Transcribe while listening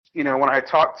When I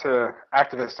talk to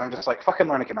activists, I'm just like, fucking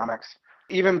learn economics.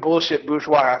 Even bullshit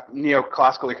bourgeois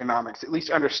neoclassical economics, at least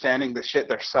understanding the shit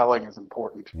they're selling is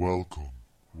important. Welcome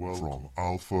from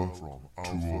Alpha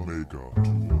to Omega.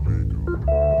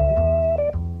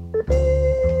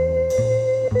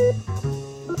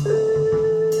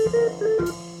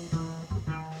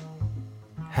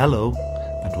 Hello,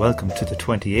 and welcome to the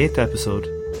 28th episode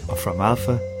of From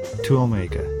Alpha to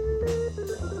Omega.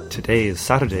 Today is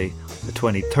Saturday, the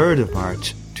 23rd of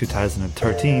March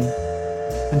 2013,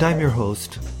 and I'm your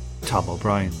host, Tom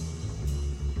O'Brien.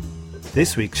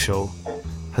 This week's show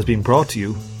has been brought to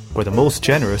you by the most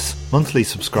generous monthly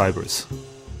subscribers.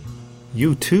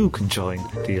 You too can join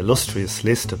the illustrious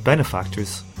list of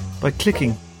benefactors by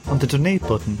clicking on the donate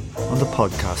button on the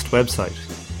podcast website.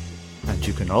 And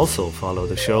you can also follow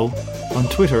the show on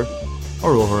Twitter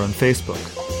or over on Facebook.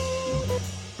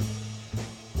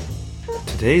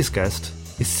 Today's guest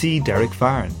is C. Derek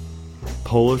Varn,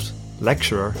 poet,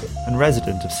 lecturer and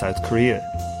resident of South Korea.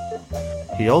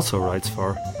 He also writes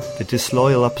for the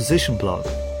Disloyal Opposition blog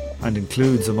and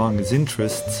includes among his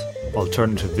interests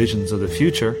alternative visions of the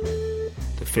future,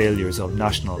 the failures of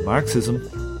national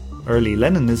Marxism, early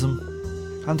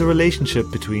Leninism, and the relationship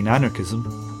between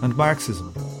anarchism and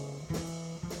Marxism.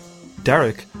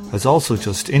 Derek has also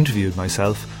just interviewed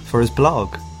myself for his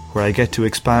blog, where I get to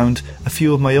expound a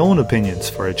few of my own opinions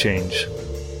for a change.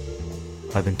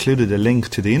 I've included a link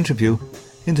to the interview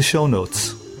in the show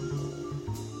notes.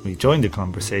 We join the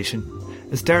conversation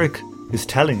as Derek is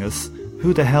telling us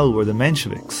who the hell were the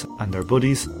Mensheviks and their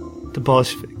buddies, the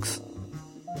Bolsheviks.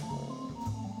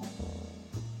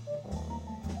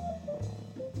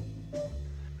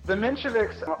 The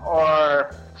Mensheviks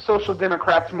are social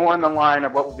democrats more in the line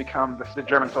of what will become the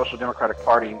German Social Democratic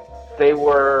Party. They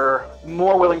were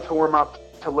more willing to warm up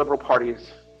to liberal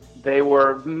parties. They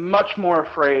were much more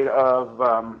afraid of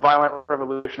violent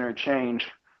revolutionary change,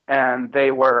 and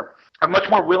they were much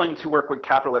more willing to work with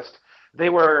capitalists. They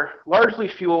were largely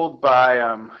fueled by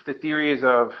the theories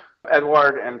of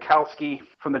Eduard and Kautsky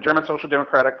from the German Social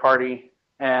Democratic Party,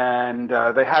 and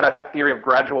they had a theory of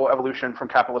gradual evolution from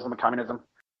capitalism to communism.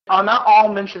 Not all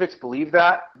Mensheviks believe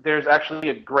that. There's actually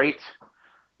a great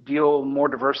deal more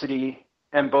diversity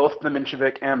in both the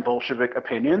Menshevik and Bolshevik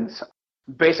opinions.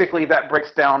 Basically, that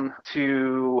breaks down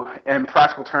to, in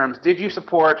practical terms, did you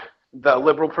support the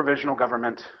liberal provisional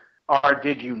government or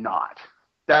did you not?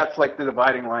 That's like the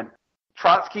dividing line.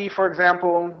 Trotsky, for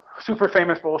example, super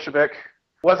famous Bolshevik,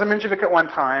 was a Menshevik at one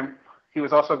time. He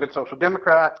was also a good social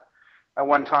democrat at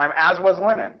one time, as was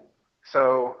Lenin.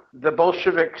 So the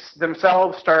Bolsheviks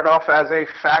themselves started off as a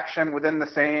faction within the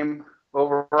same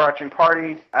overarching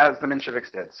party as the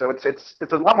Mensheviks did. So it's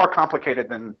a lot more complicated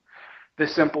than the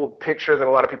simple picture that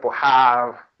a lot of people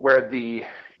have, where the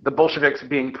Bolsheviks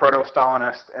being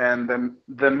proto-Stalinist and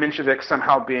the Mensheviks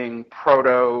somehow being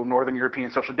proto-Northern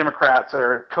European Social Democrats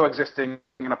are coexisting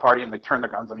in a party and they turn their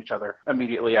guns on each other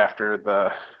immediately after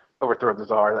the overthrow of the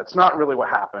Tsar. That's not really what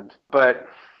happened, but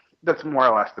that's more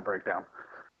or less the breakdown.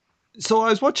 So I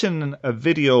was watching a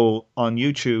video on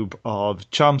YouTube of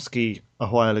Chomsky a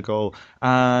while ago,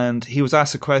 and he was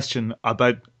asked a question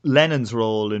about Lenin's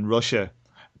role in Russia.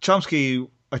 Chomsky,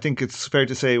 I think it's fair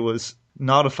to say, was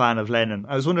not a fan of Lenin.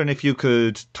 I was wondering if you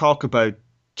could talk about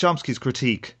Chomsky's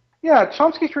critique. Yeah,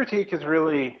 Chomsky's critique is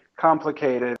really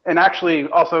complicated, and actually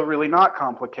also really not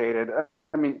complicated.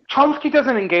 I mean, Chomsky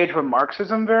doesn't engage with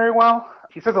Marxism very well.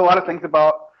 He says a lot of things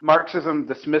about Marxism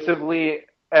dismissively,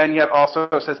 and yet also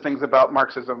says things about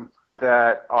Marxism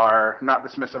that are not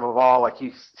dismissive of all. Like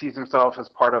he sees himself as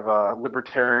part of a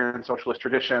libertarian socialist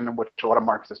tradition, which a lot of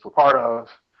Marxists were part of.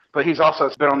 But he's also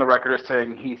been on the record as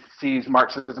saying he sees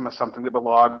Marxism as something that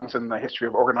belongs in the history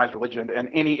of organized religion, and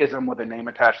any ism with a name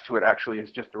attached to it actually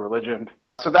is just a religion.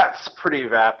 So that's pretty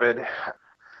vapid.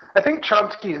 I think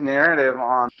Chomsky's narrative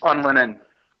on Lenin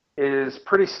is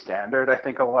pretty standard. I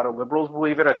think a lot of liberals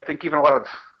believe it. I think even a lot of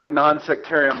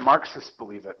non-sectarian Marxists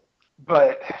believe it.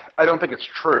 But I don't think it's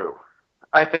true.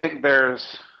 I think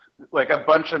there's like a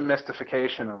bunch of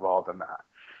mystification involved in that.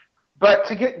 But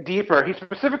to get deeper, he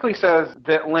specifically says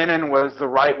that Lenin was the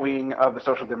right wing of the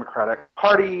Social Democratic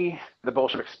Party, the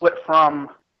Bolsheviks split from.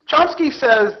 Chomsky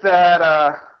says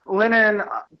that Lenin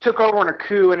took over in a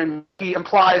coup, and he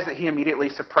implies that he immediately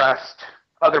suppressed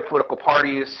other political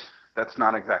parties. That's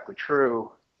not exactly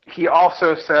true. He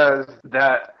also says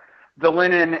that the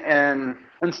Lenin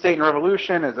in State and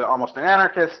Revolution is almost an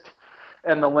anarchist,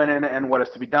 and the Lenin and What Is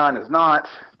to Be Done is not.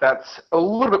 That's a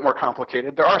little bit more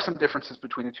complicated. There are some differences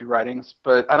between the two writings,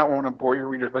 but I don't want to bore your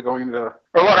readers by going into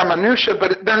a lot of minutiae,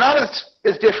 but they're not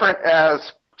as different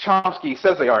as Chomsky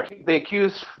says they are. They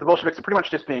accuse the Bolsheviks of pretty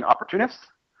much just being opportunists.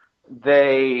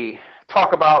 They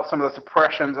talk about some of the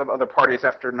suppressions of other parties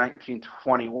after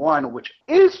 1921, which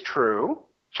is true.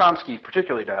 Chomsky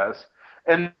particularly does.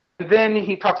 And then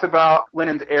he talks about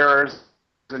Lenin's errors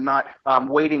and not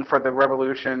waiting for the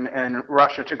revolution in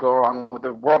Russia to go on with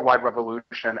the worldwide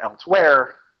revolution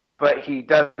elsewhere. But he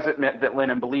does admit that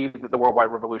Lenin believed that the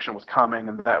worldwide revolution was coming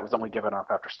and that was only given up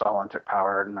after Stalin took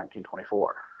power in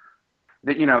 1924.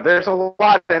 There's a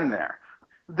lot in there.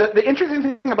 The interesting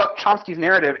thing about Chomsky's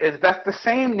narrative is that's the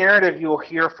same narrative you'll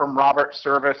hear from Robert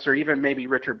Service or even maybe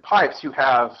Richard Pipes, who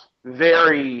have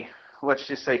very, let's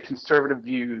just say, conservative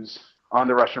views on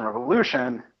the Russian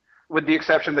Revolution, with the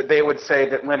exception that they would say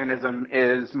that Leninism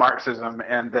is Marxism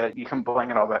and that you can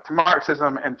bring it all back to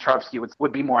Marxism, and Trotsky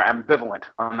would be more ambivalent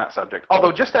on that subject.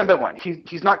 Although just ambivalent.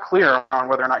 He's not clear on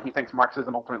whether or not he thinks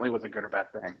Marxism ultimately was a good or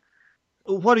bad thing.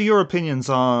 What are your opinions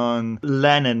on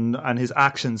Lenin and his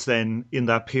actions then in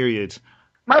that period?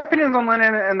 My opinions on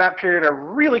Lenin in that period are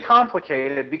really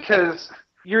complicated because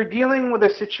you're dealing with a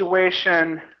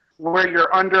situation where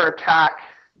you're under attack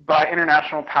by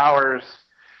international powers.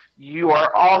 You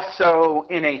are also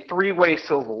in a three-way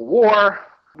civil war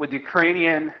with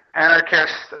Ukrainian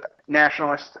anarchists,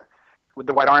 nationalists, with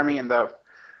the White Army and the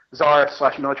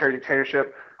Tsar/military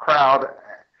dictatorship crowd,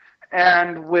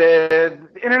 and with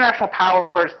international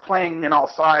powers playing in all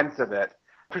sides of it,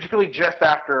 particularly just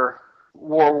after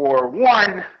World War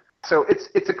I. So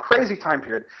it's a crazy time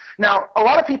period. Now, a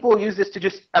lot of people use this to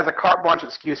just as a carte blanche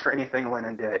excuse for anything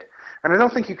Lenin did, and I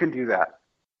don't think you can do that.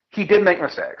 He did make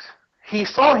mistakes. He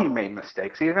saw he made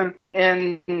mistakes. Even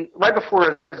right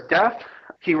before his death,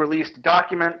 he released a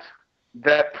document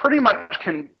that pretty much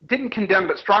didn't condemn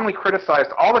but strongly criticized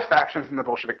all the factions in the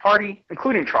Bolshevik Party,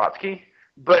 including Trotsky,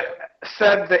 but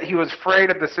said that he was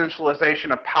afraid of the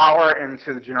centralization of power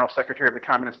into the General Secretary of the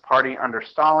Communist Party under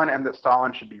Stalin and that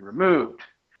Stalin should be removed.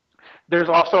 There's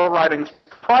also writings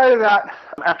prior to that,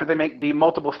 after they make the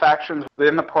multiple factions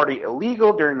within the party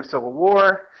illegal during the Civil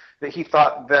War, that he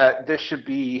thought that this should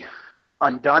be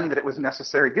undone, that it was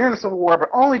necessary during the Civil War, but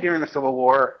only during the Civil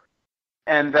War,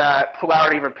 and that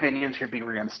plurality of opinion should be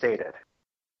reinstated.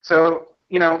 So,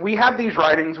 we have these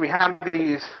writings, we have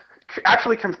these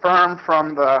actually confirmed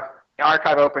from the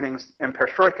archive openings in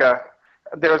Perestroika.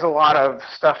 There's a lot of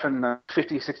stuff in the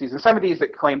 50s, 60s, and 70s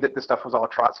that claimed that this stuff was all a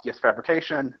Trotskyist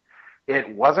fabrication. It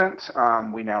wasn't.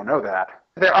 We now know that.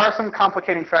 There are some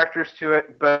complicating factors to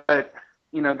it, but,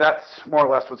 that's more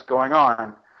or less what's going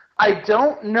on. I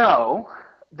don't know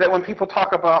that when people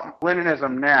talk about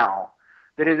Leninism now,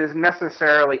 that it is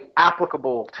necessarily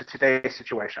applicable to today's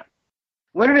situation.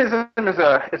 Leninism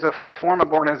is a form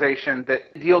of organization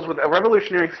that deals with a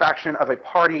revolutionary faction of a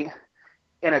party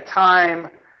in a time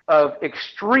of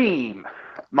extreme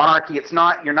monarchy.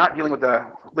 You're not dealing with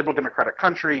a liberal democratic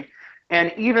country.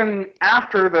 And even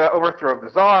after the overthrow of the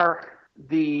Tsar,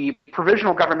 the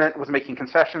provisional government was making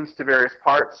concessions to various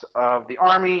parts of the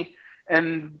army.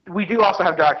 And we do also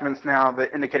have documents now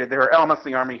that indicated there are elements of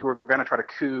the army who are going to try to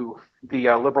coup the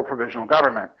liberal provisional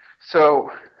government.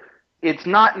 So it's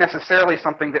not necessarily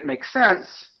something that makes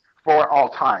sense for all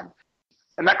time.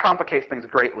 And that complicates things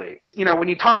greatly. When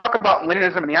you talk about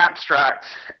Leninism in the abstract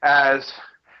as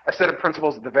a set of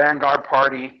principles of the vanguard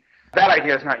party, that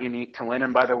idea is not unique to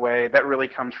Lenin, by the way. That really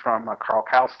comes from Karl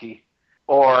Kautsky,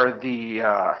 or the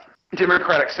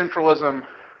democratic centralism,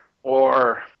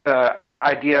 or the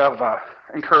idea of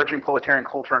encouraging proletarian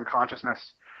culture and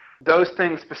consciousness. Those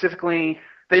things specifically,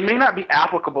 they may not be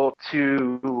applicable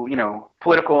to,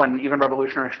 political and even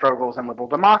revolutionary struggles and liberal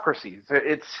democracies.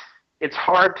 It's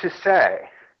hard to say.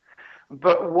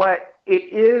 But what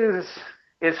it is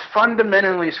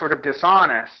fundamentally sort of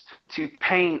dishonest to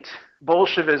paint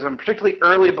Bolshevism, particularly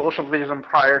early Bolshevism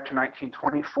prior to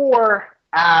 1924,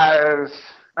 as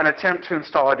an attempt to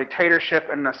install a dictatorship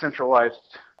and a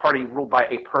centralized party ruled by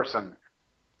a person.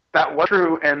 That was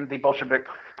true in the Bolshevik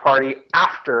Party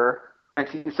after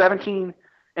 1917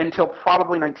 until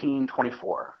probably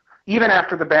 1924. Even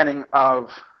after the banning of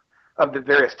the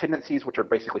various tendencies, which are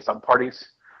basically sub-parties,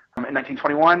 in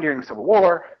 1921 during the Civil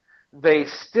War, they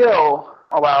still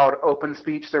allowed open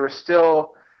speech. There was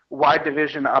still wide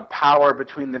division of power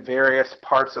between the various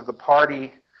parts of the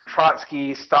party.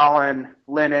 Trotsky, Stalin,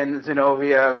 Lenin,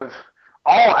 Zinoviev,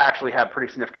 all actually had pretty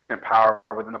significant power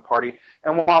within the party.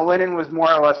 And while Lenin was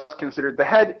more or less considered the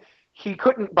head, he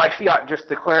couldn't, by fiat, just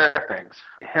declare things.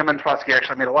 Him and Trotsky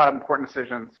actually made a lot of important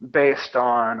decisions based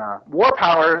on war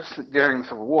powers during the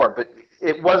Civil War, but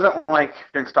it wasn't like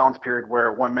during Stalin's period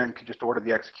where one man could just order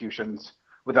the executions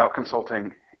without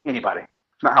consulting anybody.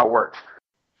 It's not how it worked.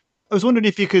 I was wondering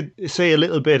if you could say a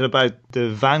little bit about the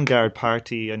Vanguard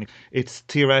Party and its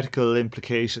theoretical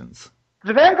implications.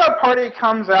 The Vanguard Party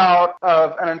comes out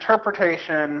of an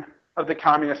interpretation of the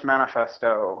Communist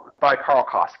Manifesto by Karl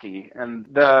Kautsky and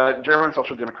the German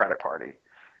Social Democratic Party.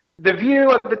 The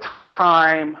view at the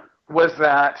time was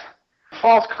that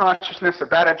false consciousness or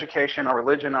bad education or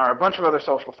religion or a bunch of other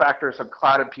social factors have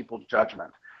clouded people's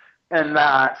judgment. And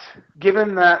that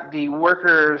given that the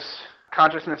workers'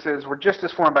 consciousnesses were just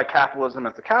as formed by capitalism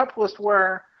as the capitalists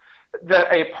were,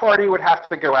 that a party would have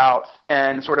to go out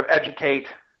and sort of educate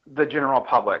the general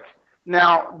public.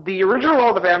 Now, the original role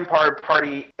of the Vanguard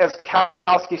Party, as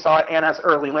Kautsky saw it and as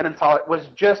early Lenin saw it, was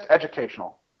just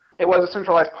educational. It was a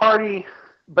centralized party,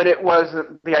 but it was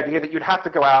the idea that you'd have to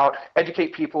go out,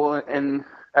 educate people in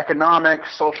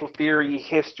economics, social theory,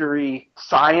 history,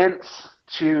 science,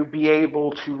 to be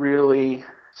able to really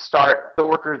start the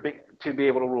workers to be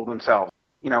able to rule themselves.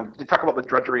 You know, to talk about the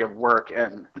drudgery of work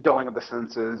and the dulling of the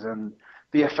senses and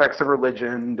the effects of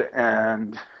religion,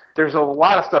 and there's a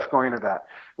lot of stuff going into that.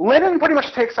 Lenin pretty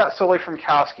much takes that solely from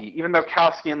Kautsky, even though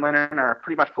Kautsky and Lenin are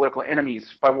pretty much political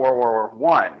enemies by World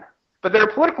War I. But they're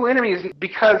political enemies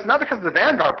not because of the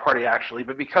Vanguard Party, actually,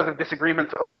 but because of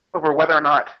disagreements over whether or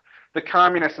not the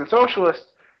communists and socialists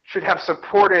should have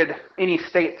supported any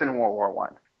states in World War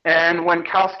I. And when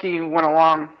Kautsky went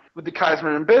along with the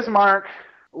Kaiserman and Bismarck,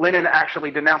 Lenin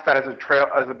actually denounced that as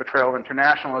a betrayal of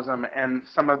internationalism, and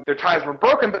some of their ties were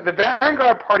broken, but the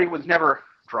Vanguard Party was never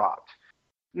dropped.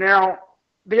 Now,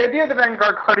 the idea of the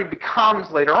Vanguard Party becomes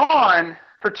later on,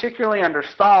 particularly under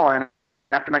Stalin,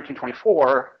 after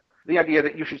 1924, the idea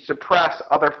that you should suppress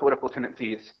other political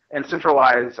tendencies and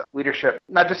centralize leadership,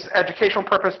 not just educational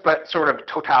purpose, but sort of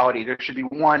totality. There should be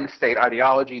one state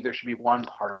ideology. There should be one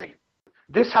party.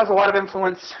 This has a lot of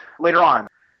influence later on.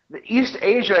 The East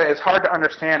Asia is hard to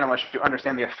understand unless you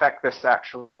understand the effect this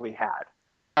actually had.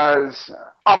 As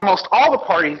almost all the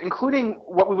parties, including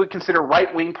what we would consider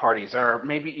right-wing parties, or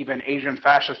maybe even Asian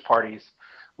fascist parties,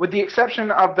 with the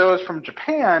exception of those from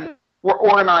Japan, were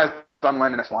organized on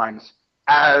Leninist lines,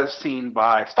 as seen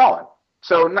by Stalin.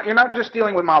 So you're not just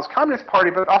dealing with Mao's Communist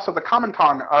Party, but also the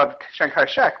Kuomintang of Chiang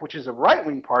Kai-shek, which is a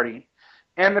right-wing party,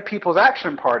 and the People's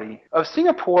Action Party of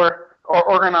Singapore are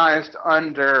organized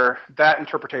under that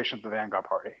interpretation of the Vanguard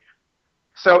Party.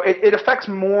 So it affects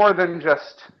more than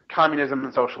just communism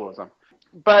and socialism.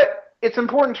 But it's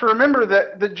important to remember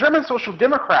that the German Social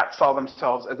Democrats saw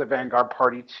themselves as a Vanguard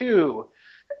Party too,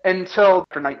 until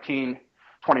after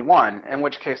 1921, in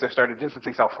which case they started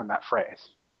distancing themselves from that phrase.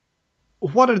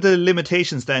 What are the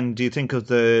limitations then, do you think, of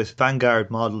the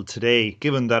Vanguard model today,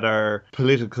 given that our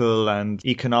political and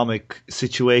economic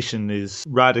situation is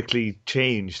radically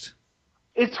changed?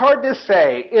 It's hard to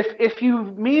say. If you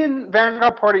mean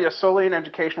Vanguard Party as solely an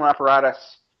educational apparatus,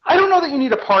 I don't know that you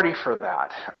need a party for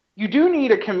that. You do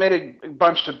need a committed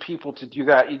bunch of people to do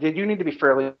that. You do need to be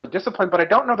fairly disciplined, but I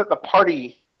don't know that the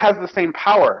party has the same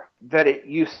power that it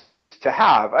used to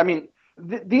have. I mean,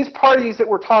 these parties that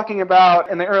we're talking about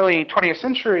in the early 20th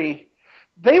century,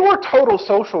 they were total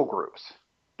social groups.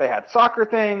 They had soccer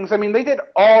things. I mean, they did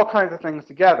all kinds of things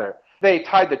together. They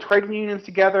tied the trade unions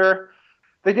together.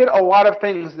 They did a lot of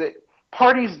things that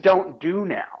parties don't do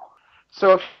now.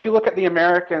 So if you look at the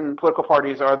American political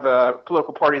parties or the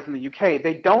political parties in the UK,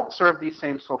 they don't serve these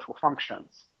same social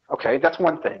functions. Okay, that's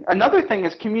one thing. Another thing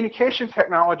is communication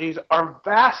technologies are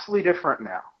vastly different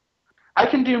now. I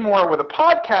can do more with a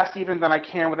podcast even than I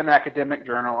can with an academic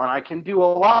journal, and I can do a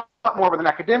lot more with an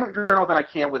academic journal than I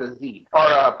can with a zine or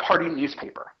a party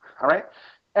newspaper, all right?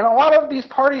 And a lot of these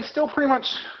parties still pretty much,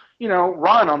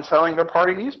 run on selling their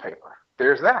party newspaper.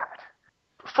 There's that.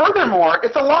 Furthermore,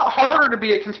 it's a lot harder to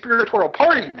be a conspiratorial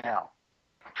party now.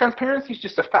 Transparency is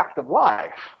just a fact of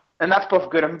life, and that's both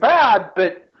good and bad,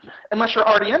 but unless you're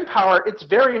already in power, it's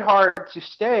very hard to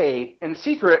stay in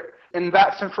secret in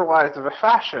that centralized of a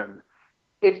fashion.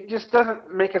 It just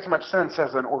doesn't make as much sense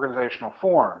as an organizational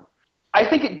form. I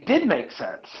think it did make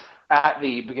sense at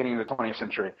the beginning of the 20th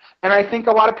century, and I think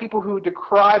a lot of people who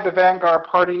decry the Vanguard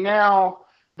Party now,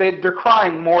 they're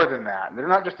crying more than that. They're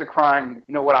not just decrying,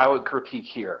 what I would critique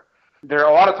here. They're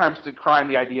a lot of times decrying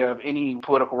the idea of any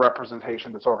political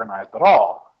representation that's organized at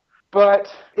all. But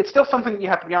it's still something that you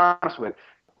have to be honest with.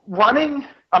 Running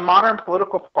a modern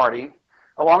political party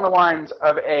along the lines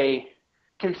of a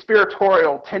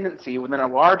conspiratorial tendency within a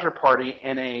larger party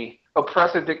in a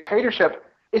oppressive dictatorship,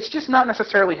 it's just not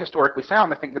necessarily historically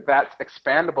sound. I think that that's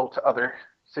expandable to other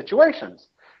situations.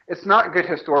 It's not good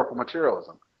historical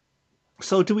materialism.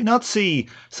 So do we not see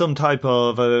some type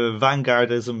of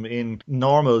vanguardism in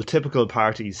normal, typical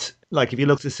parties? Like if you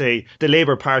look to, say, the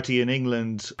Labour Party in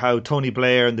England, how Tony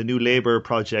Blair and the New Labour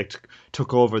project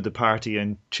took over the party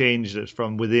and changed it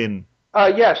from within.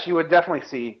 Yes, you would definitely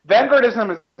see.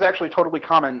 Vanguardism is actually totally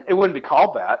common. It wouldn't be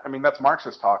called that. I mean, that's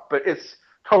Marxist talk, but it's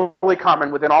totally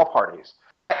common within all parties.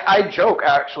 I joke,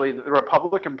 actually, that the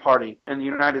Republican Party in the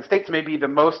United States may be the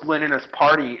most Leninist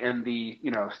party in the,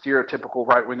 stereotypical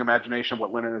right-wing imagination of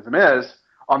what Leninism is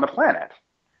on the planet.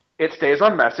 It stays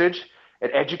on message.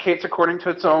 It educates according to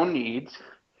its own needs.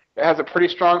 It has a pretty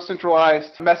strong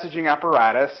centralized messaging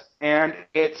apparatus, and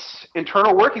its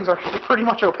internal workings are pretty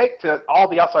much opaque to all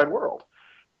the outside world.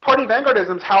 Party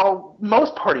vanguardism is how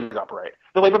most parties operate.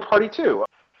 The Labor Party, too.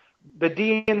 The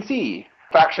DNC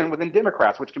faction within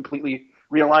Democrats, which completely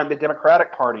realigned the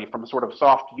Democratic Party from a sort of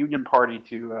soft union party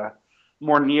to a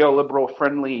more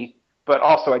neoliberal-friendly, but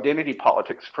also identity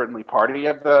politics-friendly party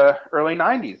of the early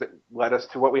 90s that led us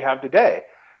to what we have today.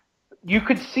 You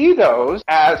could see those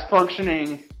as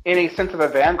functioning in a sense of a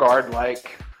vanguard,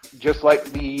 just like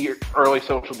the early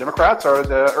Social Democrats or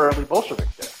the early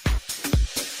Bolsheviks did.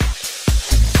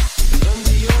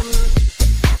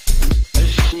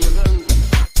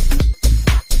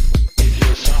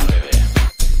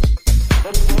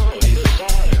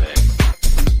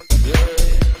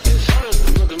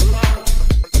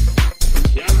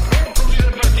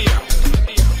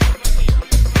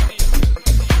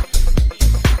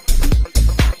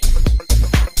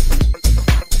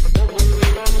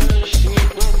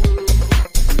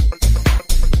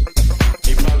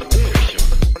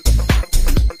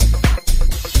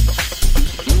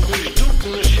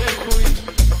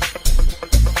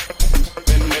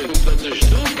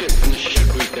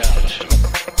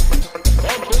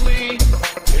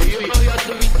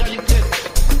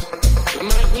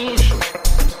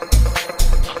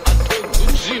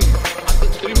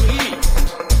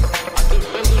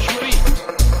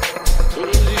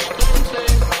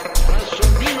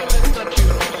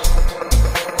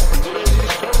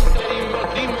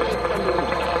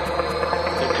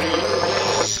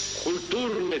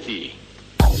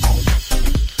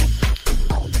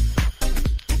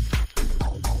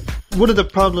 One of the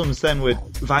problems then with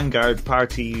vanguard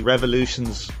party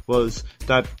revolutions was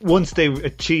that once they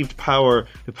achieved power,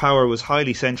 the power was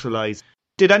highly centralized.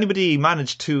 Did anybody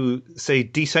manage to, say,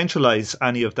 decentralize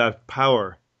any of that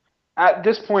power? At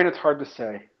this point, it's hard to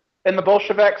say. In the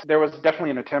Bolsheviks, there was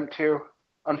definitely an attempt to.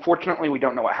 Unfortunately, we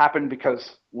don't know what happened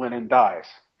because Lenin dies.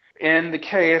 In the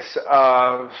case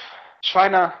of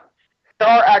China, there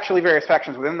are actually various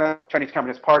factions within the Chinese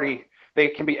Communist Party. They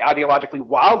can be ideologically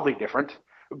wildly different,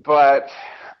 but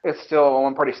it's still a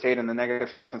one-party state in the negative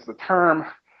sense of the term.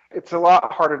 It's a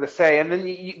lot harder to say. And then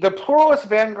the pluralist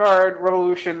vanguard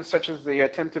revolutions, such as the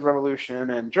attempted revolution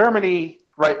in Germany,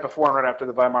 right before and right after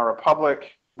the Weimar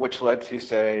Republic, which led to,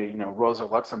 say, Rosa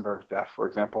Luxemburg's death, for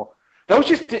example, those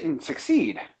just didn't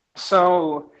succeed.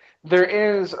 So there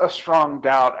is a strong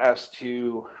doubt as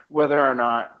to whether or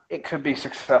not it could be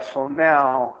successful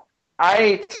now.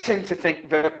 I tend to think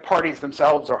the parties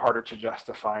themselves are harder to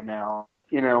justify now.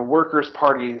 Workers'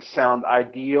 parties sound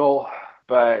ideal,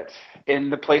 but in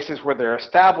the places where they're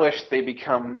established, they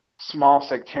become small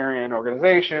sectarian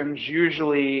organizations.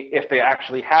 Usually, if they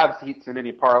actually have seats in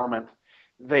any parliament,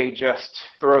 they just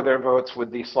throw their votes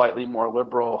with the slightly more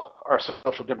liberal or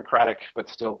social democratic, but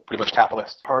still pretty much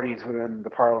capitalist parties within the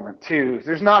parliament, too.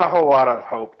 There's not a whole lot of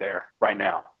hope there right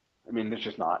now. I mean, there's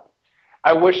just not.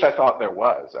 I wish I thought there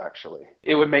was, actually.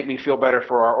 It would make me feel better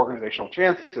for our organizational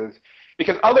chances,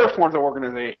 because other forms of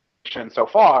organization so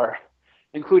far,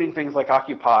 including things like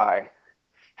Occupy,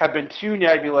 have been too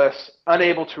nebulous,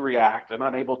 unable to react, and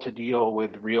unable to deal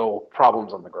with real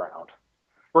problems on the ground.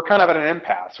 We're kind of at an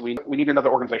impasse. We need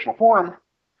another organizational form.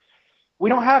 We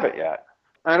don't have it yet.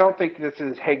 I don't think this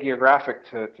is hagiographic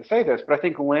to say this, but I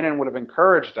think Lenin would have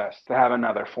encouraged us to have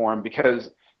another form, because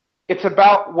it's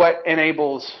about what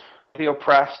enables the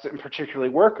oppressed, and particularly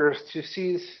workers, to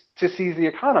seize the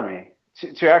economy,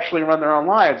 to actually run their own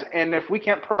lives. And if we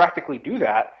can't practically do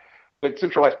that with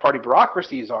centralized party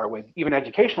bureaucracies or with even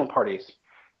educational parties,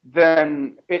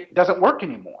 then it doesn't work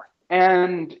anymore.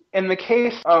 And in the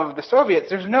case of the Soviets,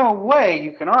 there's no way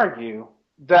you can argue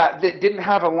that it didn't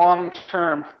have a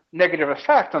long-term negative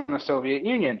effect on the Soviet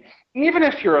Union. Even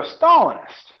if you're a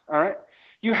Stalinist, all right,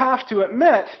 you have to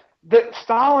admit that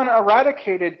Stalin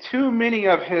eradicated too many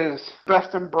of his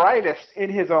best and brightest in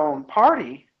his own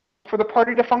party for the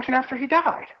party to function after he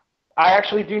died. I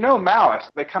actually do know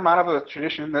Maoists. They come out of a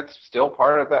tradition that's still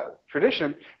part of that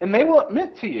tradition, and they will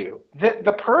admit to you that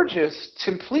the purges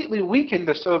completely weakened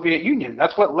the Soviet Union.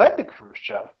 That's what led to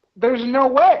Khrushchev. There's no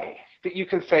way that you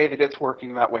can say that it's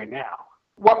working that way now.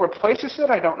 What replaces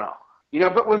it, I don't know.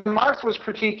 But when Marx was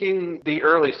critiquing the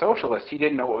early socialists, he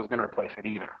didn't know what was going to replace it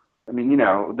either. I mean,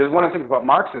 there's one of the things about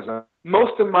Marxism.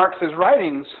 Most of Marx's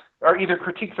writings are either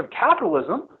critiques of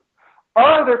capitalism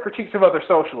or they're critiques of other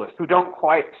socialists who don't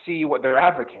quite see what they're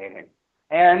advocating.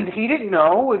 And he didn't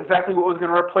know exactly what was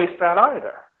going to replace that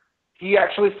either. He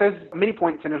actually says at many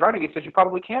points in his writing, he says you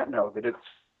probably can't know, that it's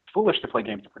foolish to play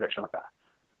games of prediction like that.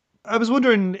 I was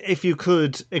wondering if you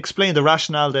could explain the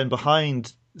rationale then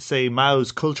behind, say,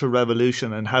 Mao's Cultural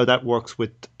Revolution and how that works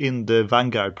within the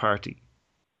Vanguard Party.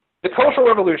 The Cultural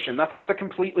Revolution, that's a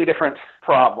completely different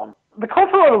problem. The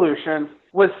Cultural Revolution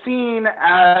was seen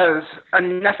as a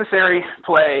necessary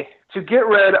play to get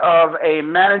rid of a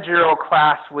managerial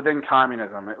class within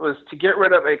communism. It was to get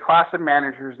rid of a class of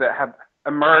managers that had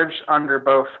emerged under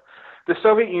both the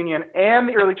Soviet Union and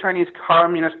the early Chinese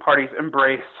Communist Party's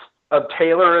embrace of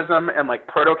Taylorism and like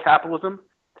proto-capitalism.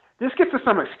 This gets to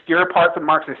some obscure parts of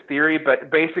Marxist theory, but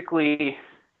basically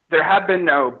there had been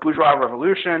no bourgeois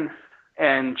revolution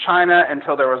in China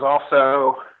until there was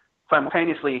also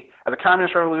simultaneously a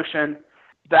communist revolution.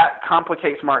 That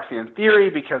complicates Marxian theory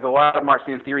because a lot of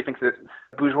Marxian theory thinks that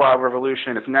bourgeois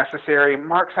revolution is necessary.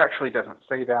 Marx actually doesn't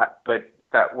say that, but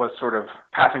that was sort of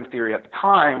passing theory at the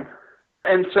time.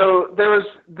 And so there was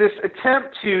this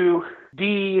attempt to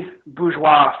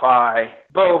de-bourgeoisify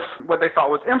both what they thought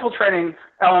was infiltrating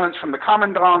elements from the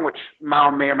Kuomintang, which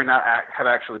Mao may or may not have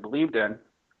actually believed in,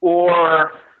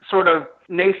 or sort of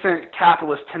nascent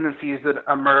capitalist tendencies that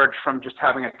emerged from just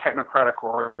having a technocratic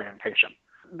orientation.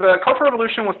 The Cultural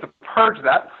Revolution was to purge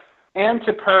that and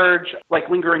to purge like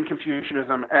lingering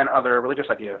Confucianism and other religious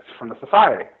ideas from the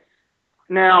society.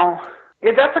 Now,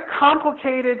 that's a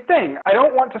complicated thing. I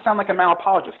don't want to sound like a Mao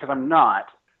apologist because I'm not.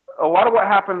 A lot of what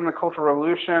happened in the Cultural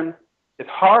Revolution is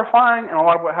horrifying, and a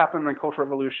lot of what happened in the Cultural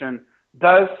Revolution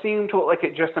does seem to look like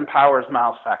it just empowers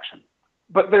Mao's faction.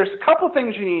 But there's a couple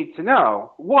things you need to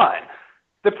know. One,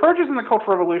 the purges in the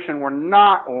Cultural Revolution were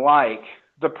not like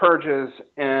the purges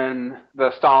in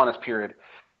the Stalinist period.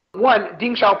 One,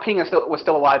 Deng Xiaoping was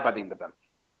still alive by the end of them.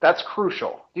 That's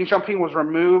crucial. Deng Xiaoping was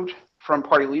removed from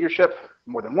party leadership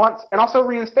more than once and also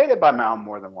reinstated by Mao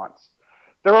more than once.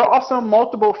 There were also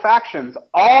multiple factions,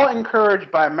 all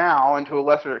encouraged by Mao and to a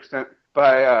lesser extent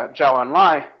by Zhou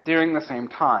Enlai during the same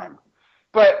time.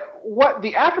 But what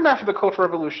the aftermath of the Cultural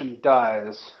Revolution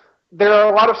does, there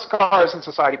are a lot of scars in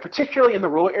society, particularly in the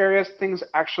rural areas. Things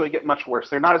actually get much worse.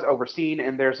 They're not as overseen,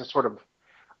 and there's a sort of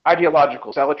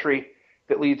ideological zealotry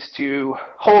that leads to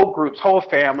whole groups, whole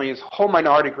families, whole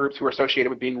minority groups who are associated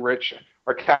with being rich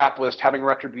or capitalist having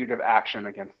retributive action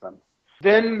against them.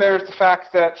 Then there's the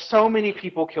fact that so many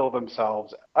people kill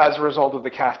themselves as a result of the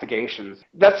castigations.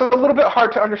 That's a little bit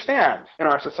hard to understand in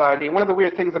our society. One of the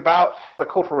weird things about the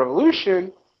Cultural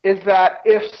Revolution is that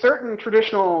if certain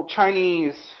traditional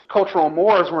Chinese cultural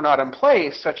mores were not in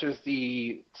place, such as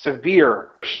the severe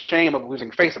shame of losing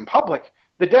face in public,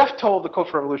 the death toll of the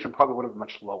Cultural Revolution probably would have been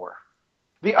much lower.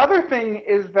 The other thing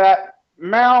is that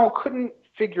Mao couldn't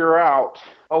figure out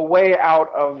a way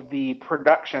out of the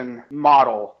production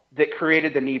model that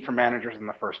created the need for managers in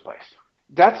the first place.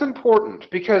 That's important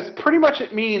because pretty much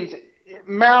it means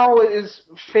Mao is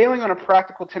failing on a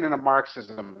practical tenet of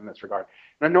Marxism in this regard.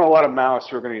 And I know a lot of Maoists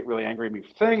who are going to get really angry at me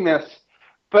for saying this,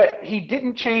 but he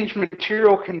didn't change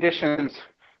material conditions,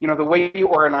 the way you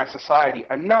organize society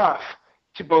enough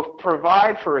to both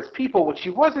provide for his people, which he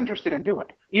was interested in doing.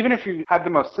 Even if you had the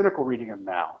most cynical reading of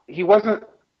Mao, he wasn't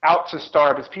out to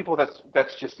starve his people.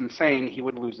 That's just insane. He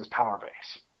would lose his power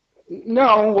base.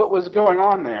 No, what was going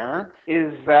on there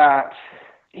is that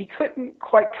he couldn't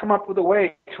quite come up with a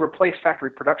way to replace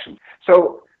factory production.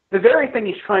 So the very thing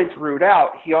he's trying to root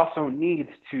out, he also needs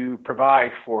to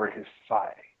provide for his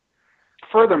society.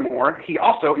 Furthermore, he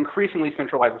also increasingly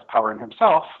centralizes power in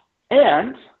himself.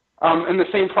 And in the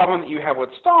same problem that you have with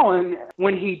Stalin,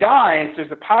 when he dies,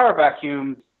 there's a power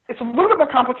vacuum. It's a little bit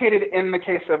more complicated in the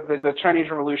case of the Chinese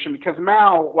Revolution because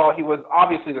Mao, while he was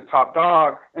obviously the top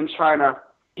dog in China,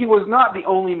 he was not the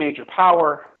only major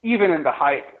power, even in the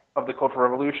height of the Cultural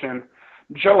Revolution.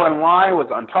 Zhou Enlai was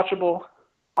untouchable.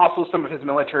 Also, some of his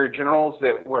military generals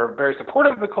that were very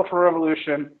supportive of the Cultural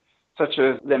Revolution, such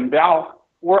as Lin Biao,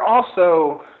 were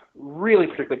also really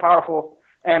particularly powerful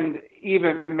and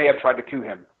even may have tried to coup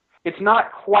him. It's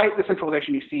not quite the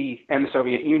centralization you see in the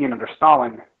Soviet Union under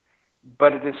Stalin,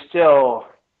 but it is still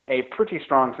a pretty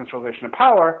strong centralization of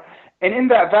power. And in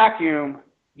that vacuum,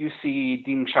 you see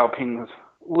Deng Xiaoping's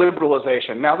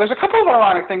liberalization. Now, there's a couple of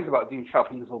ironic things about Deng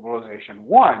Xiaoping's liberalization.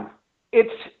 One, it's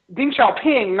Deng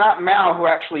Xiaoping, not Mao, who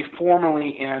actually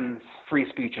formally ends free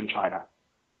speech in China.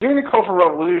 During the Cultural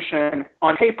Revolution,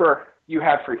 on paper, you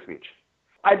had free speech.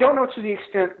 I don't know to the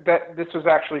extent that this was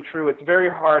actually true. It's very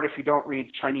hard if you don't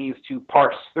read Chinese to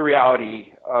parse the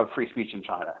reality of free speech in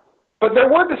China. But there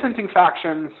were dissenting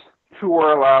factions, who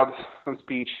were allowed some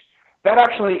speech. That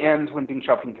actually ends when Deng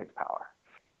Xiaoping takes power.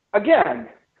 Again,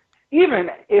 even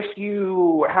if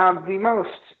you have the most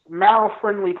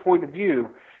Mao-friendly point of view,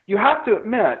 you have to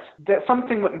admit that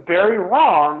something went very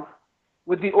wrong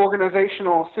with the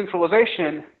organizational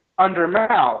centralization under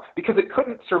Mao, because it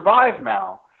couldn't survive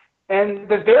Mao. And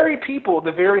the very people,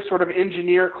 the very sort of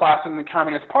engineer class in the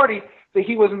Communist Party that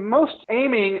he was most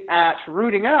aiming at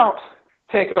rooting out,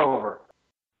 take over.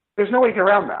 There's no way to get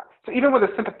around that. So even with a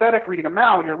sympathetic reading of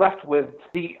Mao, you're left with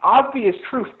the obvious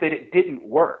truth that it didn't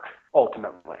work,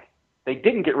 ultimately. They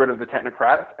didn't get rid of the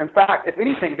technocrats. In fact, if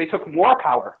anything, they took more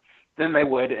power than they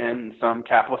would in some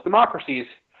capitalist democracies,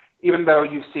 even though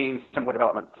you've seen similar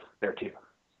developments there too.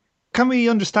 Can we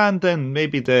understand then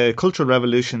maybe the Cultural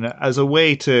Revolution as a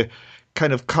way to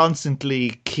kind of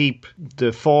constantly keep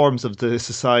the forms of the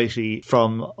society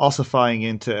from ossifying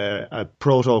into a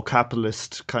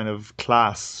proto-capitalist kind of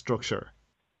class structure?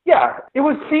 Yeah, it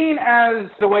was seen as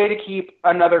the way to keep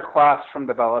another class from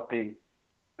developing.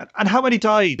 And how many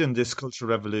died in this Cultural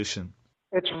Revolution?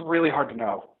 It's really hard to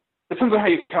know. It depends on how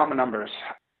you count the numbers.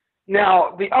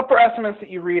 Now, the upper estimates that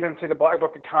you read in, say, the Black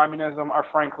Book of Communism are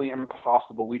frankly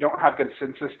impossible. We don't have good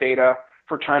census data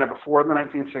for China before the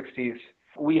 1960s.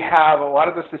 We have a lot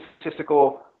of the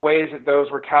statistical ways that those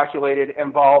were calculated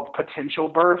involved potential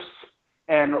births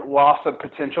and loss of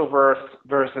potential births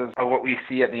versus what we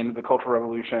see at the end of the Cultural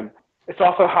Revolution. It's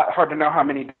also hard to know how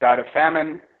many died of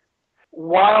famine.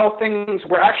 While things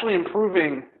were actually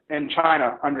improving in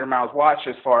China under Mao's watch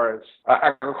as far as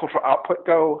agricultural output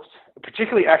goes,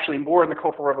 particularly actually more in the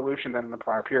Cultural Revolution than in the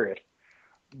prior period.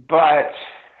 But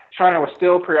China was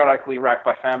still periodically racked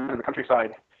by famine in the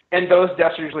countryside, and those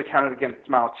deaths are usually counted against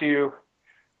Mao too.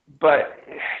 But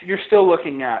you're still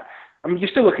looking at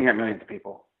millions of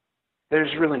people. There's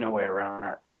really no way around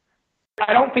that.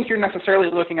 I don't think you're necessarily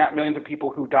looking at millions of people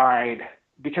who died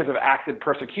because of active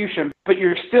persecution, but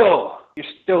you're still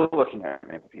looking at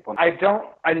millions of people.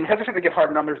 I'm hesitant to give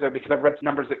hard numbers though, because I've read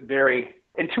numbers that vary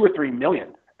in 2 or 3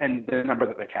 million in the number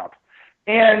that they count.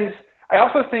 And I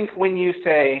also think when you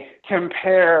say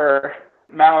compare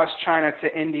Maoist China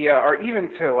to India or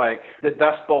even to like the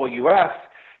Dust Bowl US,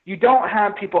 you don't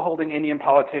have people holding Indian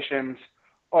politicians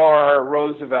or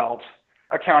Roosevelt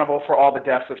accountable for all the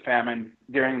deaths of famine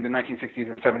during the 1960s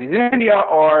and 70s in India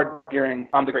or during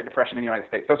the Great Depression in the United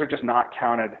States. Those are just not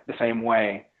counted the same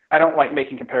way. I don't like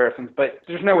making comparisons, but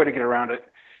there's no way to get around it.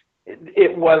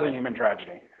 It was a human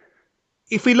tragedy.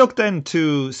 If we look then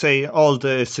to, say, all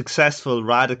the successful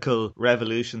radical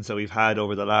revolutions that we've had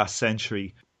over the last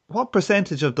century, what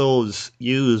percentage of those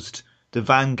used the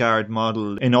vanguard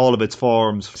model in all of its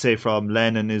forms, say from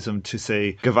Leninism to,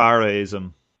 say,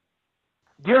 Guevaraism?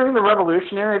 During the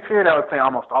revolutionary period, I would say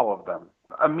almost all of them.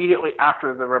 Immediately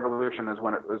after the revolution is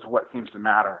when it is what seems to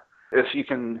matter. If you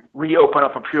can reopen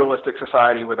up a pluralistic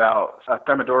society without a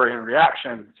Thermidorian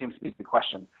reaction, seems to be the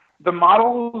question. The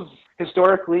models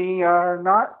historically are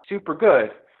not super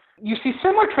good. You see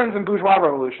similar trends in bourgeois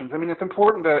revolutions. I mean, it's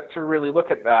important to really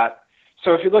look at that.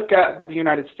 So if you look at the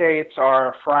United States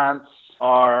or France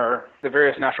or the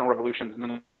various national revolutions in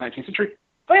the 19th century,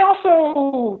 they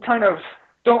also kind of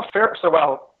don't fare so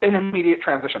well in immediate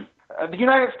transition. The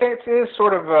United States is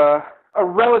sort of a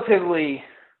relatively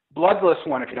bloodless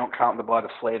one if you don't count the blood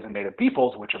of slaves and native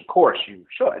peoples, which of course you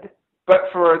should. But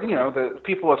for the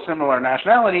people of similar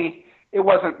nationality, it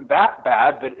wasn't that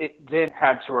bad, but it did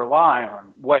have to rely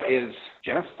on what is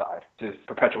genocide to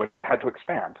perpetuate, had to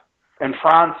expand. In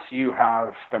France, you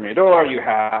have Thermidor, you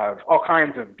have all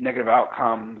kinds of negative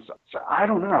outcomes. So I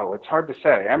don't know. It's hard to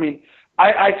say. I mean,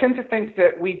 I tend to think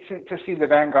that we tend to see the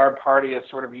Vanguard Party as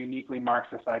sort of a uniquely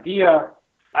Marxist idea.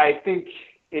 I think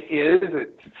it is.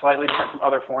 It's slightly different from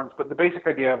other forms, but the basic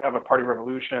idea of a party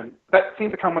revolution, that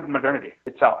seems to come with modernity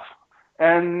itself.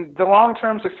 And the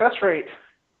long-term success rate,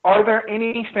 are there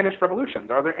any finished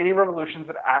revolutions? Are there any revolutions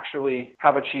that actually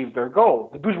have achieved their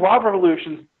goals? The bourgeois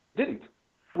revolutions didn't.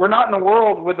 We're not in a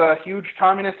world with a huge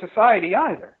communist society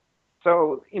either.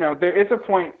 So, there is a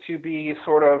point to be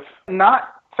sort of not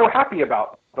so happy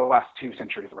about the last 2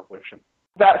 centuries of revolution.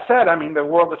 That said, I mean, the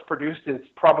world that's produced is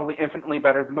probably infinitely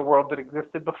better than the world that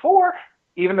existed before.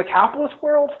 Even the capitalist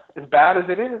world, as bad as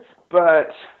it is, but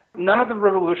none of the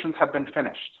revolutions have been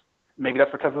finished. Maybe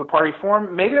that's because of the party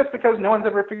form. Maybe that's because no one's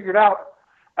ever figured out,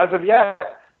 as of yet,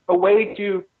 a way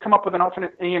to come up with an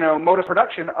alternate, mode of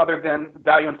production other than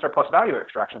value and surplus value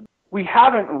extraction. We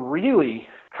haven't really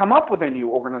come up with a new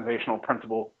organizational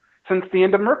principle since the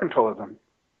end of mercantilism.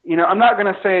 I'm not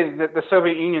going to say that the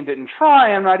Soviet Union didn't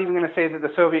try. I'm not even going to say that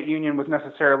the Soviet Union was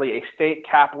necessarily a state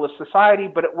capitalist society,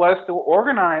 but it was still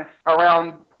organized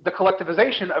around the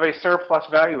collectivization of a surplus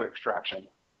value extraction.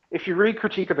 If you read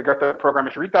Critique of the Goethe Program,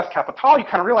 if you read Das Kapital, you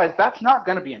kind of realize that's not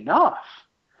going to be enough.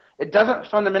 It doesn't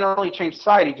fundamentally change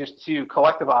society just to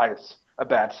collectivize a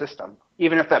bad system,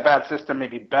 even if that bad system may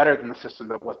be better than the system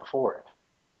that was before it.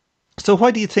 So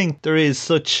why do you think there is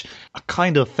such a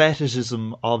kind of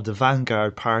fetishism of the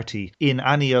vanguard party in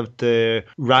any of the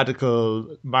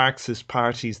radical Marxist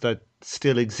parties that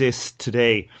still exist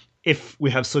today, if we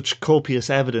have such copious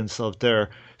evidence of their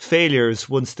failures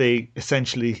once they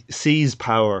essentially seize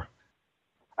power?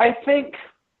 I think,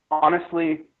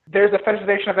 honestly, there's a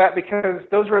fetishization of that because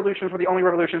those revolutions were the only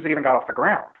revolutions that even got off the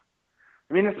ground.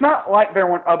 I mean, it's not like there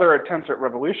weren't other attempts at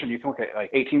revolution. You can look at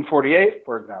like 1848,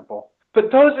 for example. But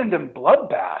those end in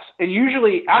bloodbaths. And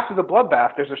usually after the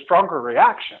bloodbath, there's a stronger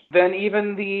reaction than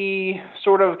even the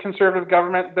sort of conservative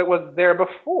government that was there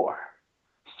before.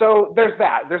 So there's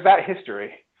that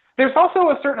history. There's also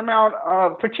a certain amount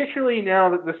of, particularly now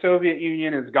that the Soviet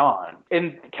Union is gone,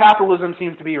 and capitalism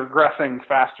seems to be regressing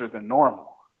faster than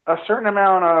normal, a certain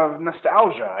amount of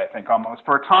nostalgia, I think, almost,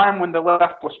 for a time when the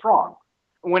left was strong,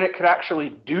 when it could actually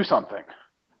do something,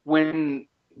 when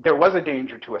there was a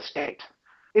danger to a state.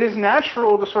 It is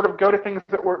natural to sort of go to things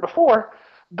that worked before,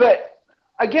 but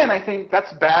again, I think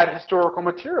that's bad historical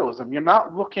materialism. You're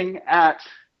not looking at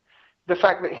the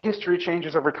fact that history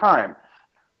changes over time.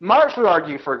 Marx would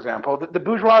argue, for example, that the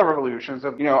bourgeois revolutions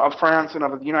of France and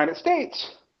of the United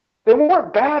States, they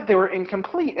weren't bad, they were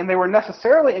incomplete, and they were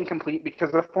necessarily incomplete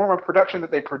because the form of production that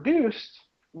they produced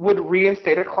would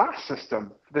reinstate a class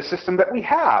system, the system that we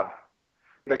have.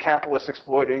 The capitalists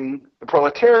exploiting the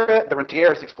proletariat, the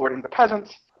rentiers exploiting the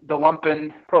peasants, the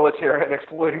lumpen proletariat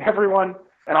exploiting everyone,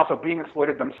 and also being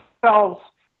exploited themselves.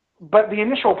 But the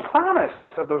initial promise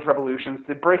of those revolutions,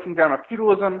 the breaking down of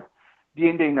feudalism, the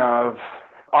ending of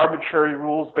arbitrary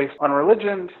rules based on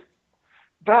religion,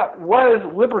 that was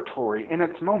liberatory in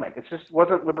its moment. It just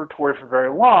wasn't liberatory for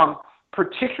very long,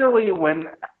 particularly when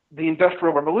the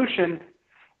Industrial Revolution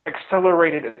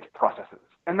accelerated its processes.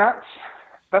 And that's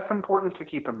important to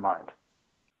keep in mind.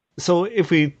 So if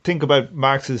we think about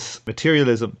Marx's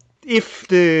materialism, if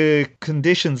the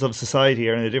conditions of society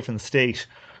are in a different state,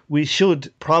 we should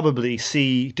probably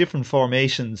see different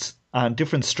formations and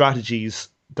different strategies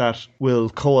that will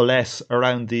coalesce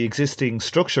around the existing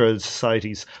structure of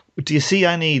societies. Do you see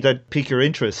any that pique your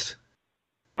interest?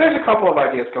 There's a couple of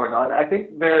ideas going on. I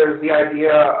think there's the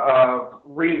idea of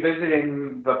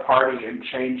revisiting the party and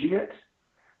changing it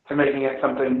to making it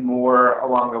something more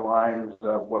along the lines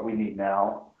of what we need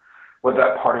now, what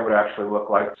that party would actually look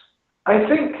like. I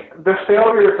think the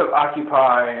failures of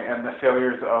Occupy and the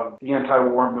failures of the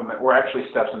anti-war movement were actually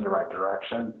steps in the right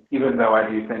direction, even though I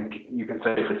do think you can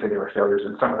safely say they were failures,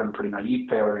 and some of them pretty naive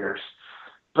failures.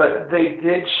 But they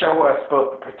did show us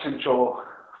both the potential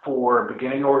for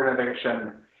beginning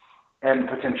organization and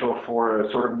the potential for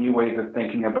sort of new ways of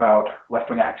thinking about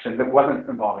left-wing action that wasn't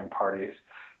involving parties.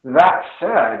 That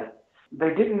said,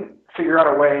 they didn't figure out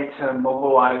a way to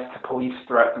mobilize to police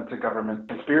threats and to government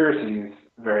conspiracies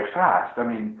very fast. I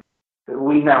mean,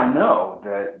 we now know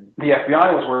that the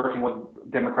FBI was working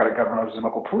with Democratic governors and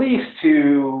local police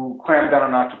to clamp down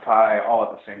on Occupy all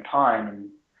at the same time. And,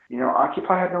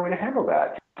 Occupy had no way to handle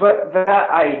that. But that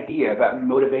idea, that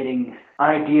motivating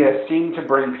idea, seemed to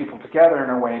bring people together in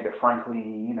a way that,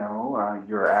 frankly,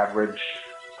 your average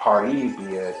party,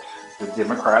 be it the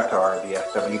Democrats or the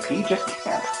SWP, just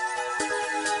can't.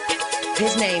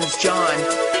 His name's John,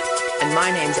 and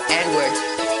my name's Edward.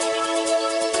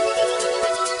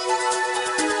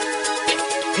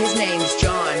 His name's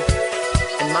John,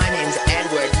 and my name's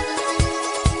Edward.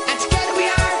 And together we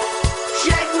are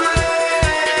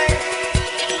Jedward!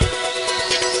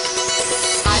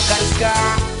 I've got a scar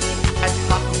on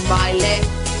top of my lip.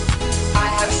 I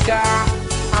have a scar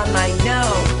on my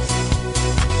nose.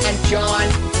 And John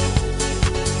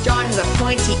has a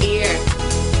pointy ear.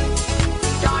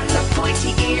 John has a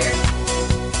pointy ear.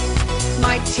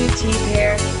 My two teeth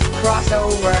here cross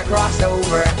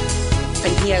over.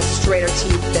 And he has straighter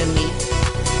teeth than me.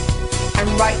 And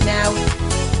right now,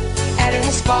 Ed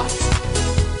has spots,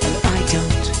 and I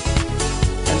don't.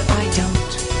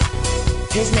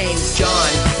 His name's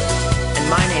John, and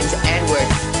my name's Edward.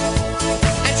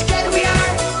 And together we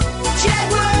are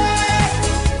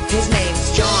Jedward! His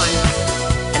name's John,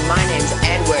 and my name's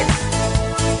Edward.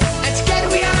 And together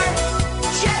we are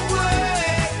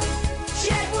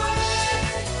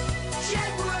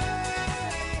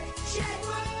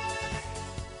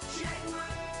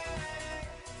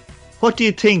What do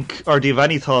you think, or do you have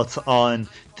any thoughts on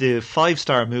the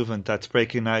five-star movement that's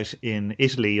breaking out in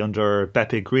Italy under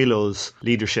Beppe Grillo's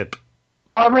leadership?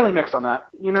 I'm really mixed on that.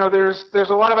 There's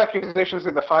a lot of accusations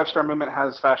that the Five Star Movement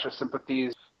has fascist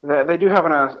sympathies. That they do have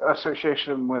an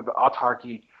association with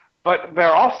autarky, but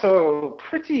they're also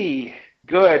pretty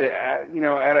good at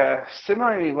a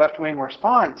similarly left-wing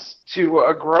response to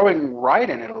a growing right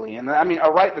in Italy, and I mean a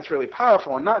right that's really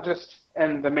powerful, and not just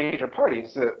in the major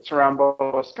parties that surround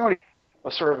Berlusconi,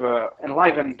 a sort of a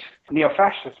enlivened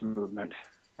neo-fascist movement,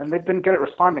 and they've been good at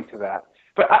responding to that.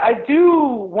 But I do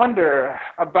wonder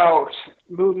about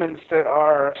movements that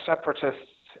are separatists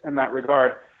in that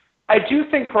regard. I do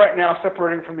think right now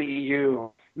separating from the EU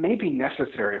may be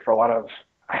necessary for a lot of,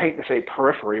 I hate to say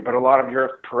periphery, but a lot of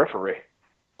Europe's periphery.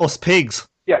 Us pigs.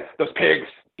 Yes, those pigs.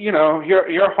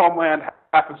 Your homeland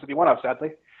happens to be one of,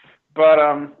 sadly. But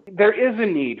there is a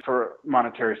need for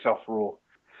monetary self-rule.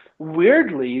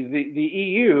 Weirdly, the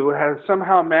EU has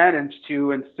somehow managed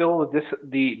to instill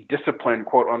the discipline,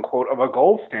 quote unquote, of a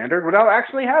gold standard without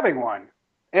actually having one.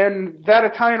 And that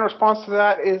Italian response to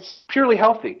that is purely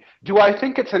healthy. Do I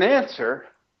think it's an answer?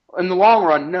 In the long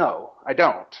run, no, I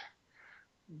don't.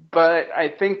 But I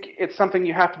think it's something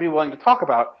you have to be willing to talk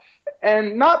about.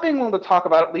 And not being willing to talk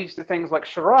about it leads to things like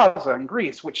Shiraza in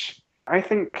Greece, which I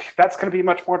think that's going to be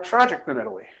much more tragic than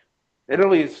Italy.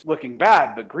 Italy's looking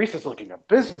bad, but Greece is looking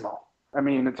abysmal. I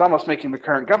mean, it's almost making the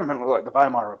current government look like the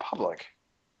Weimar Republic.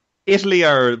 Italy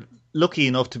are lucky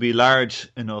enough to be large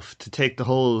enough to take the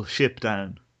whole ship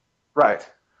down. Right.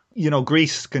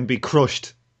 Greece can be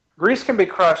crushed. Greece can be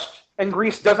crushed, and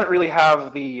Greece doesn't really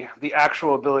have the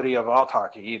actual ability of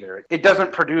autarky either. It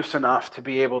doesn't produce enough to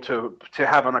be able to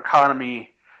have an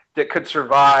economy that could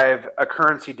survive a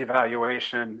currency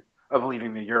devaluation of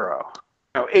leaving the euro.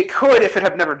 It could if it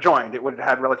had never joined. It would have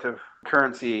had relative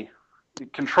currency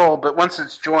control, but once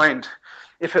it's joined,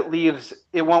 if it leaves,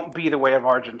 it won't be the way of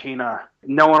Argentina.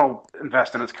 No one will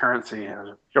invest in its currency.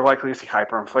 You're likely to see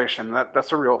hyperinflation.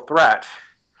 That's a real threat.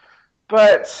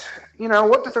 But,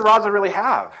 what does the Raza really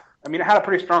have? I mean, it had a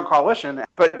pretty strong coalition,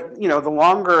 but, the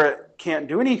longer it can't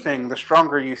do anything, the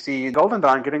stronger you see Golden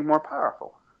Dawn getting more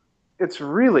powerful. It's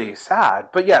really sad.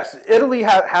 But yes, Italy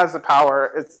has the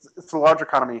power. It's a large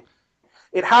economy.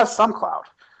 It has some clout.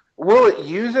 Will it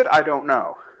use it? I don't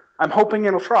know. I'm hoping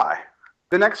it'll try.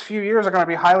 The next few years are going to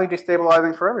be highly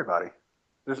destabilizing for everybody.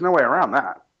 There's no way around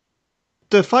that.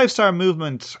 The Five Star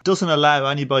Movement doesn't allow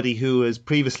anybody who has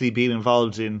previously been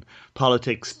involved in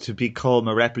politics to become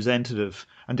a representative,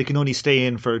 and they can only stay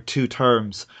in for 2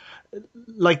 terms.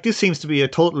 This seems to be a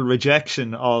total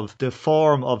rejection of the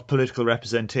form of political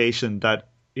representation that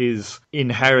is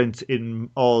inherent in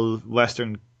all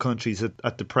Western countries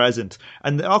at the present.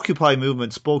 And the Occupy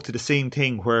movement spoke to the same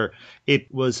thing, where it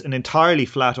was an entirely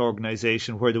flat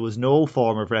organisation where there was no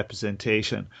form of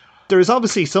representation. There is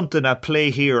obviously something at play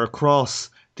here across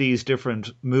these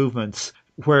different movements,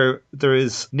 where there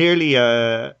is nearly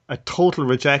a total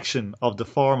rejection of the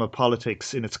form of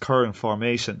politics in its current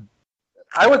formation.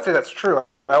 I would say that's true.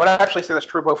 I would actually say that's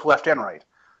true both left and right.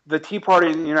 The Tea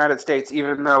Party in the United States,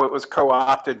 even though it was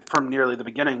co-opted from nearly the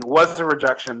beginning, was a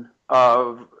rejection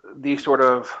of the sort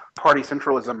of party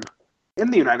centralism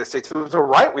in the United States. It was a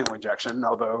right-wing rejection,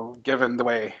 although given the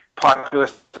way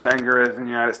populist anger is in the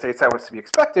United States, that was to be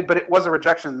expected, but it was a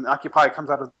rejection. Occupy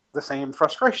comes out of the same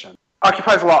frustration.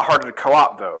 Occupy is a lot harder to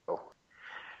co-opt, though.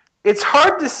 It's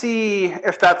hard to see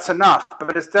if that's enough,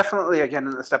 but it's definitely, again,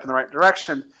 a step in the right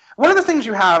direction. One of the things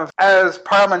you have as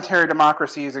parliamentary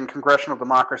democracies and congressional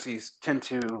democracies tend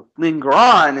to linger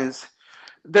on is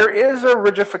there is a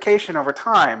rigidification over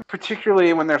time,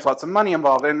 particularly when there's lots of money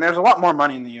involved. And there's a lot more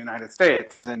money in the United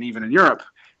States than even in Europe.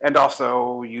 And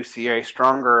also you see a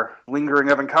stronger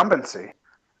lingering of incumbency.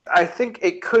 I think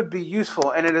it could be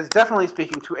useful, and it is definitely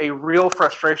speaking to a real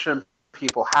frustration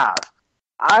people have.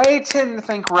 I tend to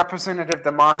think representative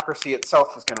democracy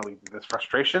itself is going to lead to this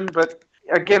frustration, but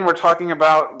again, we're talking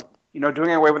about,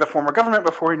 doing away with a form of government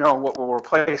before we know what will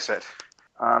replace it.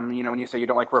 When you say you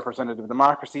don't like representative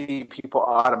democracy, people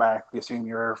automatically assume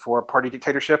you're for a party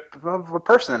dictatorship of a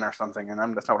person or something, and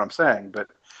that's not what I'm saying, but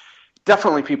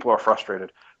definitely people are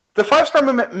frustrated. The Five Star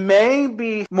Movement may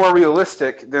be more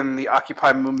realistic than the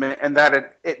Occupy movement in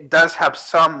that it does have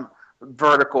some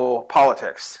vertical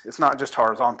politics. It's not just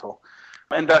horizontal,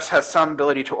 and thus has some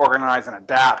ability to organize and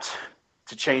adapt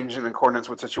to change in accordance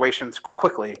with situations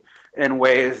quickly in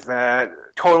ways that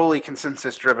totally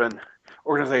consensus-driven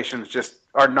organizations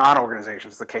or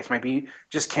non-organizations, the case may be,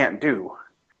 just can't do.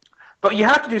 But you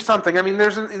have to do something. I mean,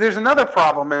 there's another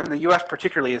problem in the U.S.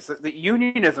 particularly, is that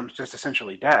unionism is just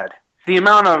essentially dead. The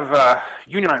amount of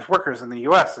unionized workers in the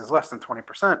U.S. is less than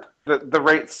 20%. The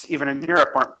rates, even in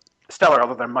Europe, aren't stellar,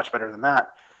 although they're much better than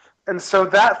that. And so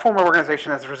that form of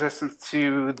organization as resistance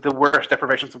to the worst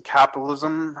deprivations of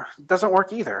capitalism doesn't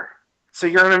work either. So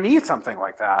you're going to need something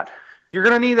like that. You're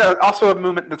going to need also a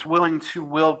movement that's willing to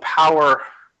wield power,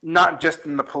 not just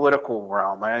in the political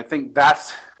realm. And I think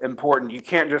that's important. You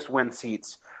can't just win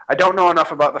seats. I don't know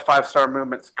enough about the Five Star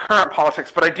Movement's current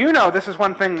politics, but I do know this is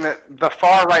one thing that the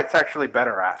far right's actually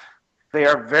better at. They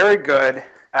are very good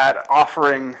at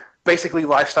offering basically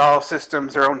lifestyle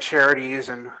systems, their own charities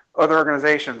and other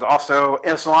organizations. Also,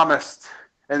 Islamists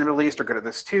in the Middle East are good at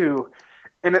this too.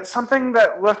 And it's something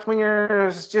that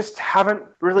left-wingers just haven't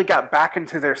really got back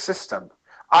into their system.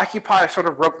 Occupy sort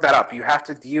of broke that up. You have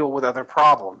to deal with other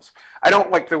problems. I don't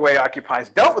like the way Occupy's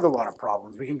dealt with a lot of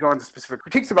problems. We can go into specific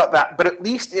critiques about that, but at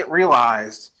least it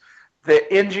realized that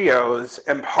NGOs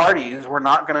and parties were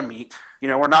not going to meet.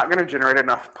 We're not going to generate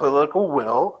enough political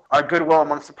will or goodwill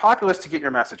amongst the populace to get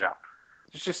your message out.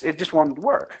 It just won't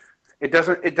work. It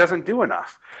doesn't do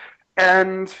enough.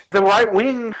 And the right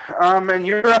wing in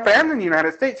Europe and in the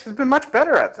United States has been much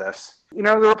better at this.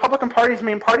 The Republican Party's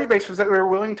main party base was that they were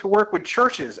willing to work with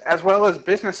churches as well as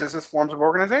businesses as forms of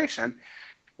organization,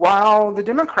 while the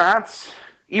Democrats,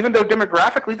 even though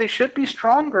demographically they should be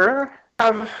stronger,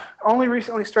 have only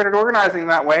recently started organizing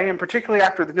that way, and particularly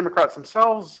after the Democrats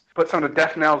themselves put some of the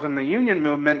death knells in the union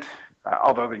movement,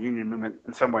 although the union movement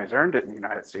in some ways earned it in the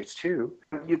United States too.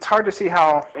 It's hard to see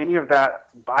how any of that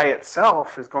by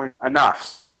itself is going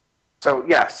enough. So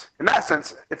yes, in that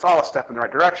sense, it's all a step in the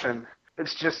right direction.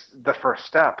 It's just the first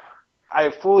step. I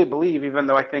fully believe, even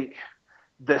though I think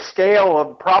the scale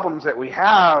of problems that we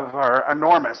have are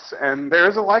enormous, and there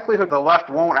is a likelihood the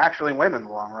left won't actually win in the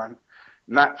long run.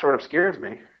 And that sort of scares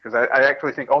me, because I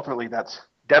actually think ultimately that's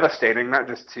devastating, not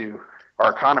just to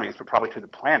our economies, but probably to the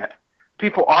planet.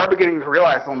 People are beginning to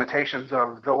realize the limitations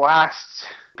of the last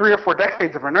 3 or 4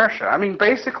 decades of inertia. I mean,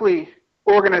 basically,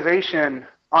 organization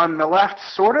on the left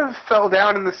sort of fell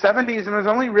down in the 70s and was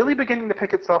only really beginning to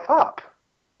pick itself up,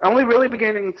 only really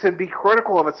beginning to be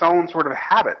critical of its own sort of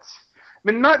habits.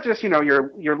 I mean, not just,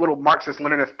 your little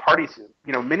Marxist-Leninist parties,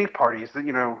 mini parties that,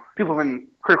 people have been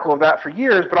critical of that for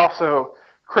years, but also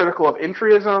critical of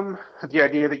entryism, the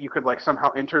idea that you could, somehow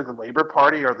enter the Labor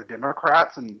Party or the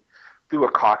Democrats and through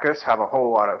a caucus have a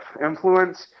whole lot of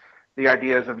influence, the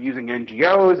ideas of using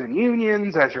NGOs and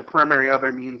unions as your primary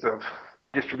other means of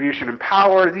distribution and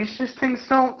power. These just things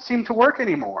don't seem to work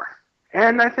anymore.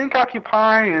 And I think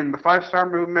Occupy and the Five Star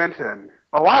Movement and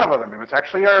a lot of other movements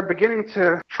actually are beginning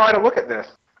to try to look at this.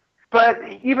 But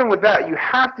even with that, you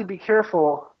have to be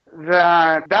careful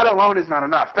that alone is not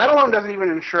enough. That alone doesn't even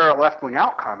ensure a left-wing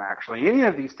outcome, actually. Any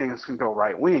of these things can go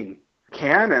right-wing.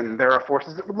 Can, and there are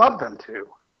forces that would love them to.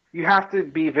 You have to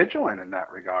be vigilant in that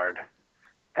regard.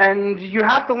 And you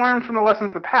have to learn from the lessons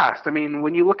of the past. I mean,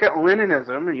 when you look at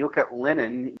Leninism and you look at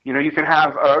Lenin, you can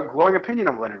have a glowing opinion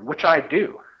of Lenin, which I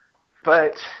do.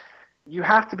 But you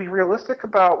have to be realistic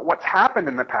about what's happened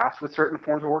in the past with certain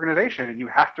forms of organization, and you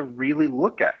have to really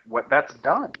look at what that's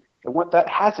done and what that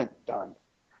hasn't done.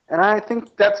 And I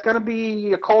think that's going to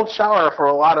be a cold shower for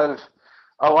a lot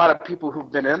of people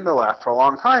who've been in the left for a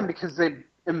long time, because they've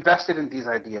invested in these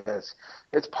ideas.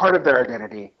 It's part of their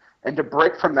identity, and to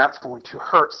break from that's going to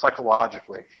hurt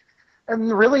psychologically.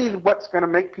 And really what's going to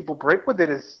make people break with it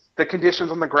is the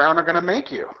conditions on the ground are going to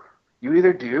make you. You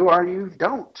either do or you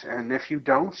don't, and if you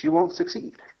don't, you won't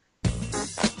succeed.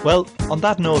 Well, on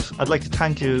that note, I'd like to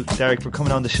thank you, Derek, for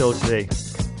coming on the show today.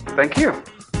 Thank you.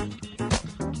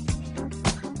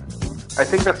 I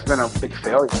think that's been a big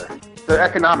failure. The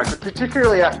economics,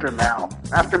 particularly after Mao.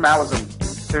 After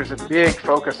Maoism, there's a big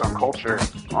focus on culture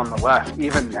on the left,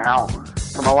 even now,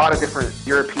 from a lot of different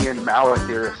European Maoist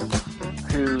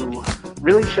theorists who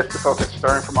really shift the focus,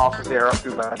 starting from Althusser up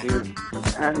through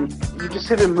Badiou. And you just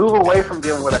have to move away from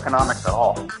dealing with economics at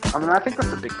all. I mean, I think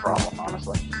that's a big problem,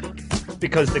 honestly.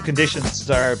 Because the conditions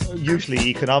are usually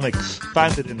economics,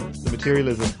 founded in the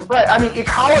materialism. Right. I mean,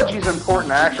 ecology is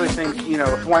important. I actually think,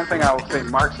 if one thing I will say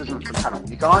Marxism's been kind of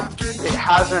weak on, it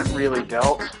hasn't really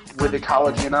dealt with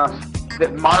ecology enough.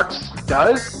 That Marx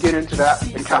does get into that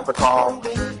in Capital,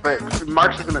 but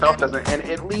Marxism itself doesn't, and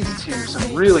it leads to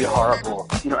some really horrible,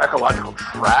 ecological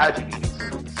tragedies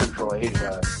in Central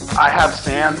Asia. I have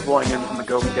sand blowing in from the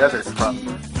Gobi Desert from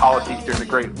policies during the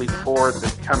Great Leap Forward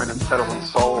that come in and settle in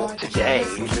Seoul today.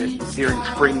 During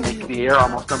spring, make the air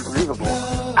almost unbreathable.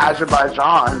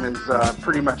 Azerbaijan is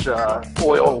pretty much a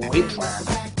oil wasteland.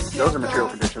 Those are material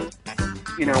conditions.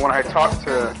 When I talk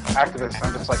to activists,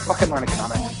 I'm just like, fucking learn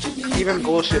economics. Even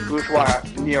bullshit bourgeois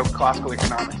neoclassical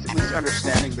economics, at least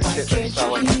understanding the shit they're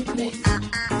selling.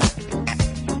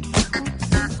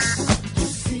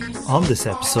 On this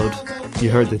episode,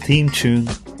 you heard the theme tune,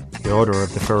 The Order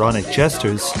of the Pharaonic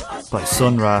Jesters by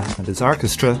Sun Ra and his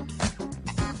orchestra,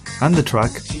 and the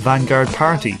track Vanguard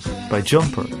Party by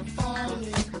Jumper.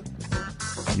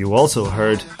 You also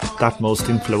heard that most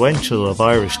influential of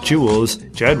Irish duos,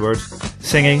 Jedward,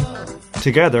 singing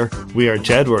Together We Are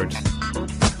Jedward.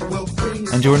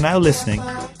 And you are now listening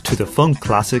to the funk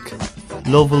classic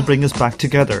Love Will Bring Us Back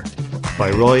Together by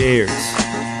Roy Ayers.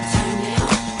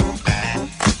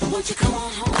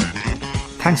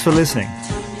 Thanks for listening,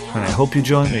 and I hope you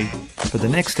join me for the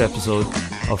next episode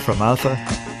of From Alpha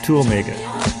to Omega.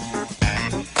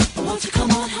 Won't you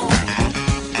come on home?